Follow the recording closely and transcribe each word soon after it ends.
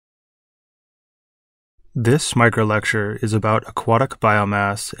This microlecture is about aquatic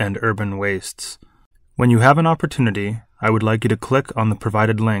biomass and urban wastes. When you have an opportunity, I would like you to click on the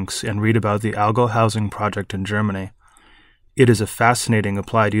provided links and read about the algal housing project in Germany. It is a fascinating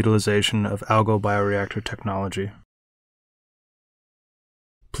applied utilization of algal bioreactor technology.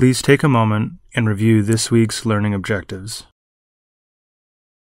 Please take a moment and review this week's learning objectives.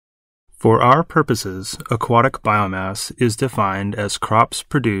 For our purposes, aquatic biomass is defined as crops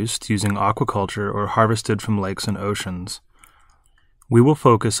produced using aquaculture or harvested from lakes and oceans. We will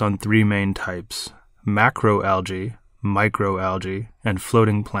focus on three main types: macroalgae, microalgae, and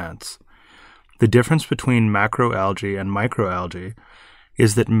floating plants. The difference between macroalgae and microalgae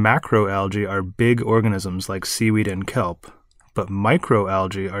is that macroalgae are big organisms like seaweed and kelp, but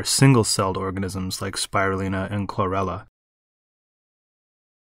microalgae are single-celled organisms like spirulina and chlorella.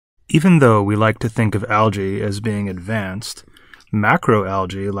 Even though we like to think of algae as being advanced,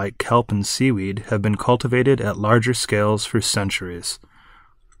 macroalgae like kelp and seaweed have been cultivated at larger scales for centuries.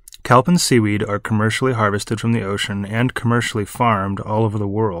 Kelp and seaweed are commercially harvested from the ocean and commercially farmed all over the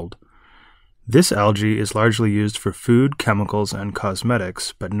world. This algae is largely used for food, chemicals, and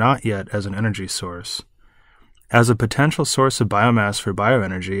cosmetics, but not yet as an energy source. As a potential source of biomass for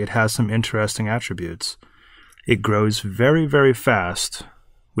bioenergy, it has some interesting attributes. It grows very, very fast,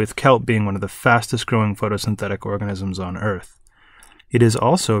 with kelp being one of the fastest growing photosynthetic organisms on Earth. It is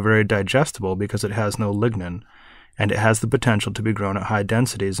also very digestible because it has no lignin, and it has the potential to be grown at high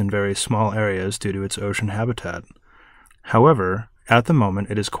densities in very small areas due to its ocean habitat. However, at the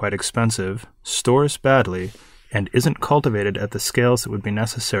moment it is quite expensive, stores badly, and isn't cultivated at the scales that would be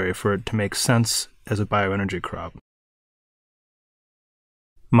necessary for it to make sense as a bioenergy crop.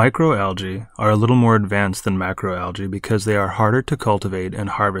 Microalgae are a little more advanced than macroalgae because they are harder to cultivate and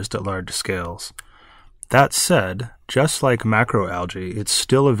harvest at large scales. That said, just like macroalgae, it's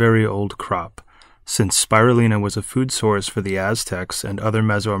still a very old crop, since spirulina was a food source for the Aztecs and other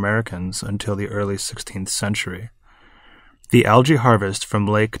Mesoamericans until the early 16th century. The algae harvest from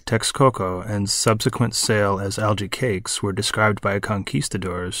Lake Texcoco and subsequent sale as algae cakes were described by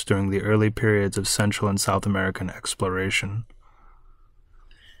conquistadors during the early periods of Central and South American exploration.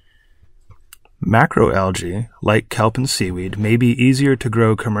 Macroalgae, like kelp and seaweed, may be easier to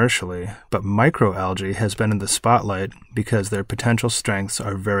grow commercially, but microalgae has been in the spotlight because their potential strengths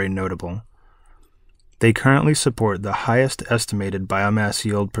are very notable. They currently support the highest estimated biomass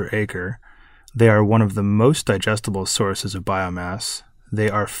yield per acre. They are one of the most digestible sources of biomass. They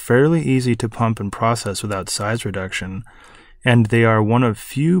are fairly easy to pump and process without size reduction, and they are one of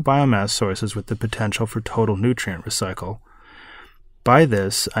few biomass sources with the potential for total nutrient recycle. By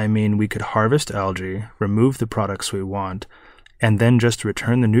this, I mean we could harvest algae, remove the products we want, and then just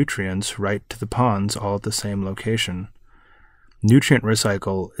return the nutrients right to the ponds all at the same location. Nutrient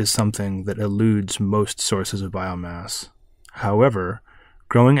recycle is something that eludes most sources of biomass. However,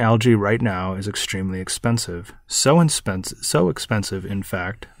 growing algae right now is extremely expensive, so expensive, in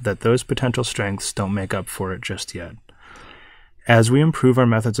fact, that those potential strengths don't make up for it just yet. As we improve our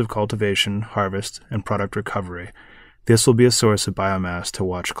methods of cultivation, harvest, and product recovery, this will be a source of biomass to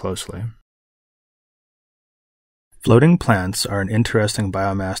watch closely. Floating plants are an interesting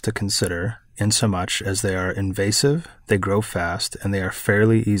biomass to consider, insomuch as they are invasive, they grow fast, and they are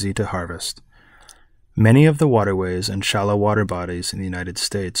fairly easy to harvest. Many of the waterways and shallow water bodies in the United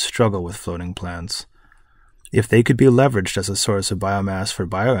States struggle with floating plants. If they could be leveraged as a source of biomass for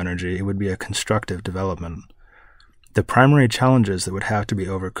bioenergy, it would be a constructive development. The primary challenges that would have to be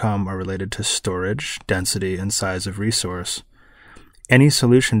overcome are related to storage, density, and size of resource. Any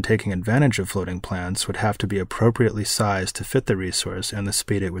solution taking advantage of floating plants would have to be appropriately sized to fit the resource and the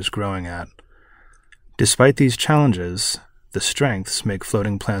speed it was growing at. Despite these challenges, the strengths make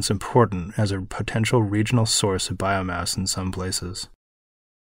floating plants important as a potential regional source of biomass in some places.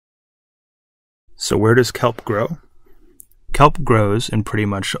 So where does kelp grow? Kelp grows in pretty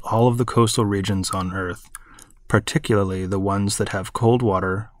much all of the coastal regions on Earth, particularly the ones that have cold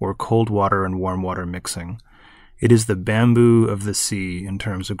water or cold water and warm water mixing. It is the bamboo of the sea in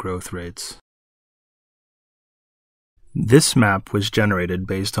terms of growth rates. This map was generated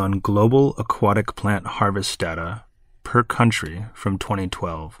based on global aquatic plant harvest data per country from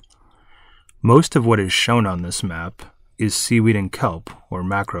 2012. Most of what is shown on this map is seaweed and kelp, or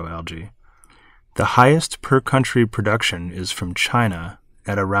macroalgae. The highest per country production is from China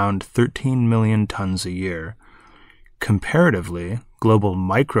at around 13 million tons a year. Comparatively, global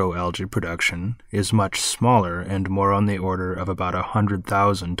microalgae production is much smaller and more on the order of about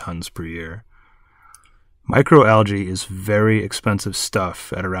 100,000 tons per year. Microalgae is very expensive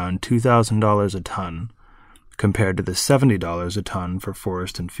stuff at around $2,000 a ton, compared to the $70 a ton for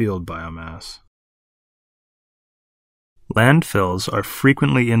forest and field biomass. Landfills are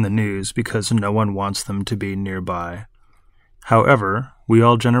frequently in the news because no one wants them to be nearby. However, we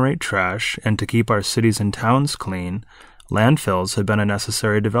all generate trash, and to keep our cities and towns clean, landfills have been a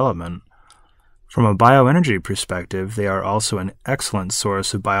necessary development. From a bioenergy perspective, they are also an excellent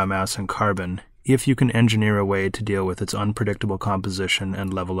source of biomass and carbon if you can engineer a way to deal with its unpredictable composition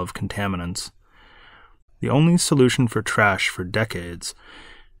and level of contaminants. The only solution for trash for decades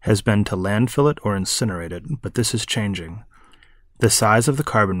has been to landfill it or incinerate it, but this is changing. The size of the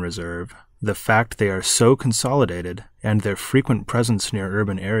carbon reserve, the fact they are so consolidated, and their frequent presence near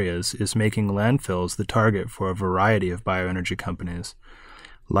urban areas is making landfills the target for a variety of bioenergy companies.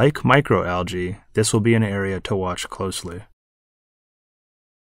 Like microalgae, this will be an area to watch closely.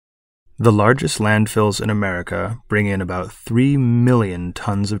 The largest landfills in America bring in about 3 million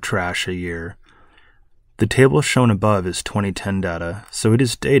tons of trash a year. The table shown above is 2010 data, so it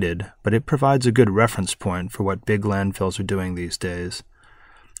is dated, but it provides a good reference point for what big landfills are doing these days.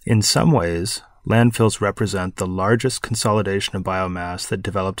 In some ways, landfills represent the largest consolidation of biomass that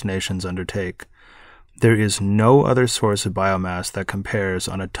developed nations undertake. There is no other source of biomass that compares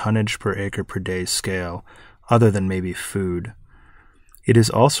on a tonnage per acre per day scale, other than maybe food. It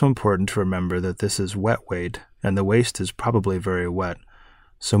is also important to remember that this is wet weight, and the waste is probably very wet,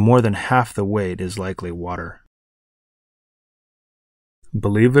 so more than half the weight is likely water.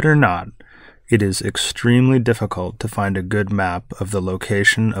 Believe it or not, it is extremely difficult to find a good map of the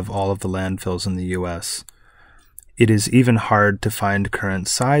location of all of the landfills in the U.S. It is even hard to find current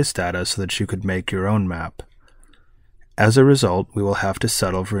size data so that you could make your own map. As a result, we will have to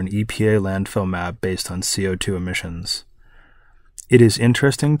settle for an EPA landfill map based on CO2 emissions. It is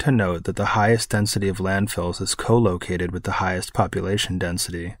interesting to note that the highest density of landfills is co-located with the highest population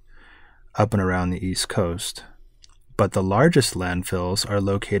density, up and around the East Coast. But the largest landfills are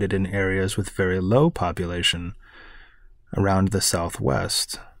located in areas with very low population, around the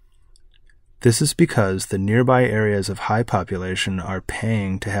Southwest. This is because the nearby areas of high population are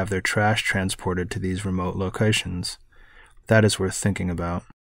paying to have their trash transported to these remote locations. That is worth thinking about.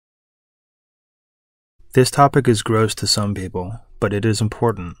 This topic is gross to some people, but it is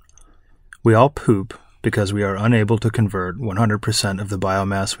important. We all poop because we are unable to convert 100% of the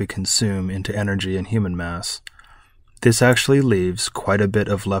biomass we consume into energy and human mass. This actually leaves quite a bit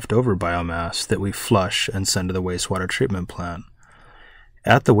of leftover biomass that we flush and send to the wastewater treatment plant.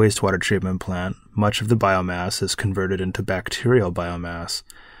 At the wastewater treatment plant, much of the biomass is converted into bacterial biomass,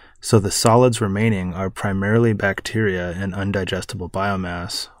 so the solids remaining are primarily bacteria and undigestible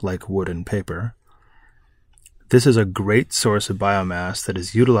biomass, like wood and paper. This is a great source of biomass that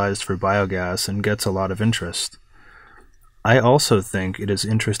is utilized for biogas and gets a lot of interest. I also think it is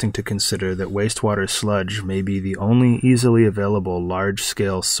interesting to consider that wastewater sludge may be the only easily available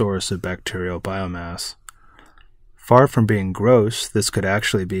large-scale source of bacterial biomass. Far from being gross, this could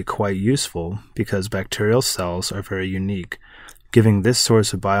actually be quite useful because bacterial cells are very unique, giving this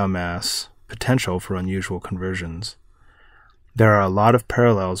source of biomass potential for unusual conversions. There are a lot of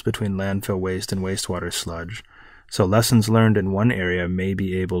parallels between landfill waste and wastewater sludge, so lessons learned in one area may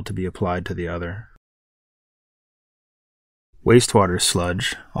be able to be applied to the other. Wastewater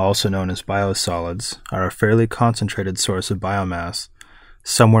sludge, also known as biosolids, are a fairly concentrated source of biomass,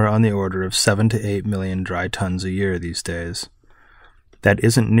 somewhere on the order of 7 to 8 million dry tons a year these days. That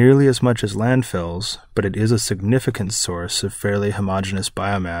isn't nearly as much as landfills, but it is a significant source of fairly homogeneous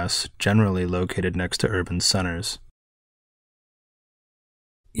biomass generally located next to urban centers.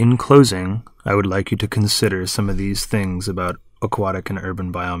 In closing, I would like you to consider some of these things about aquatic and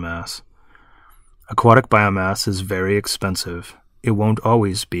urban biomass. Aquatic biomass is very expensive. It won't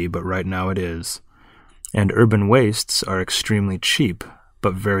always be, but right now it is. And urban wastes are extremely cheap,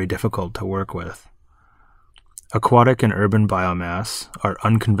 but very difficult to work with. Aquatic and urban biomass are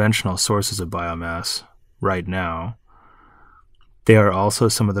unconventional sources of biomass, right now. They are also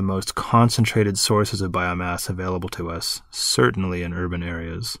some of the most concentrated sources of biomass available to us, certainly in urban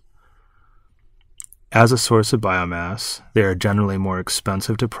areas. As a source of biomass, they are generally more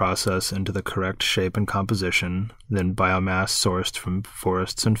expensive to process into the correct shape and composition than biomass sourced from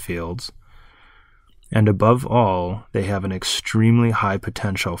forests and fields. And above all, they have an extremely high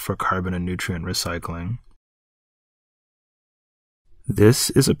potential for carbon and nutrient recycling. This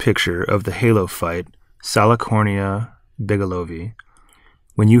is a picture of the halophyte Salicornia bigelovi.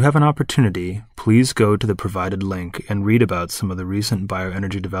 When you have an opportunity, please go to the provided link and read about some of the recent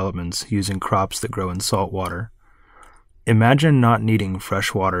bioenergy developments using crops that grow in salt water. Imagine not needing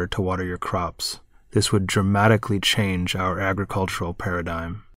fresh water to water your crops. This would dramatically change our agricultural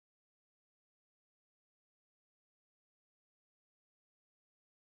paradigm.